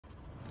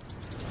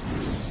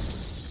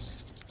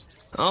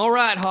All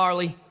right,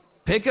 Harley.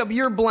 Pick up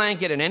your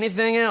blanket and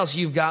anything else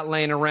you've got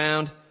laying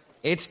around.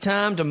 It's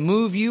time to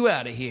move you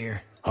out of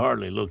here.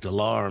 Harley looked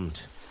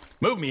alarmed.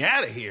 Move me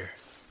out of here?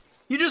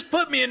 You just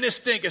put me in this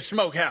stinking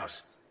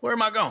smokehouse. Where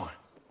am I going?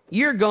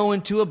 You're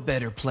going to a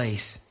better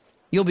place.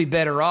 You'll be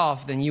better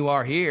off than you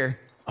are here.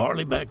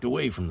 Harley backed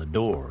away from the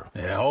door.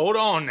 Yeah, hold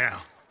on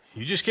now.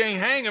 You just can't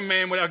hang a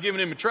man without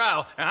giving him a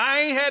trial, and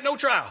I ain't had no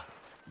trial.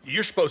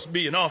 You're supposed to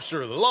be an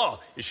officer of the law.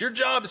 It's your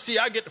job to see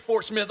I get to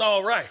Fort Smith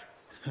all right.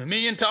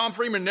 Me and Tom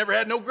Freeman never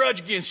had no grudge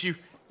against you.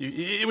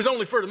 It was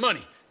only for the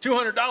money.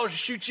 $200 to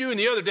shoot you and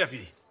the other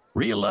deputy.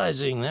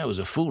 Realizing that was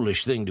a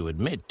foolish thing to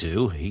admit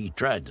to, he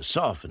tried to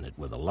soften it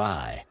with a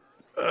lie.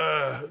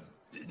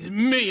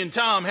 Me and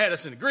Tom had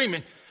us an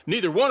agreement.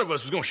 Neither one of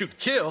us was going to shoot to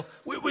kill.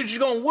 We were just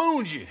going to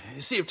wound you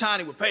and see if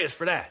Tiny would pay us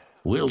for that.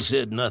 Will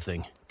said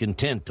nothing,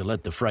 content to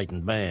let the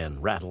frightened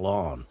man rattle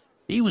on.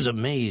 He was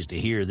amazed to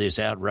hear this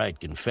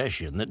outright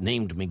confession that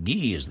named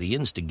McGee as the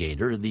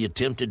instigator of the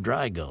attempted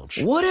dry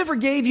gulch. Whatever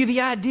gave you the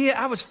idea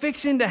I was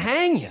fixing to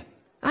hang you?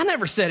 I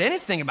never said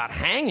anything about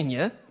hanging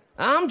you.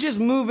 I'm just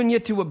moving you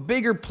to a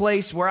bigger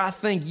place where I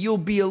think you'll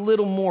be a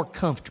little more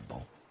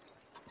comfortable.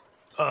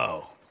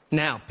 Oh.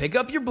 Now, pick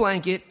up your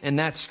blanket and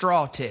that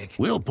straw tick.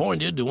 Will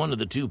pointed to one of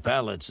the two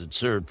pallets that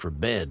served for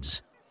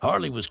beds.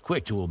 Harley was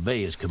quick to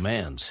obey his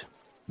commands,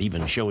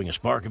 even showing a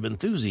spark of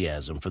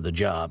enthusiasm for the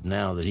job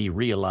now that he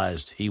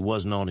realized he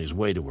wasn't on his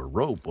way to a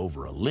rope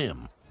over a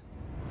limb.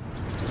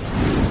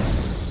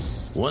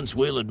 Once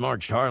Will had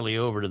marched Harley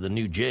over to the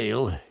new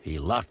jail, he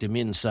locked him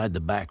inside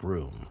the back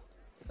room.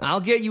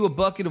 I'll get you a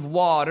bucket of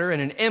water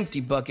and an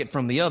empty bucket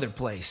from the other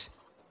place.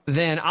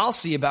 Then I'll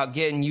see about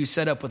getting you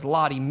set up with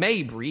Lottie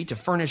Mabry to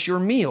furnish your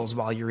meals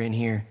while you're in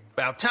here.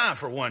 About time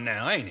for one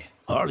now, ain't it?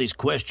 Harley's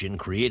question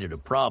created a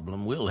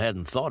problem Will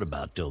hadn't thought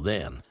about till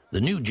then.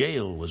 The new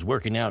jail was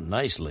working out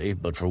nicely,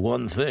 but for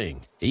one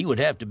thing, he would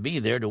have to be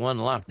there to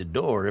unlock the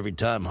door every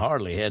time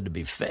Harley had to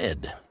be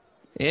fed.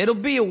 It'll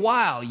be a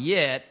while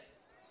yet.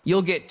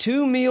 You'll get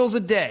 2 meals a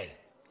day,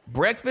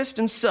 breakfast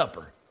and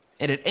supper,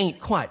 and it ain't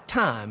quite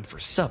time for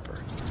supper.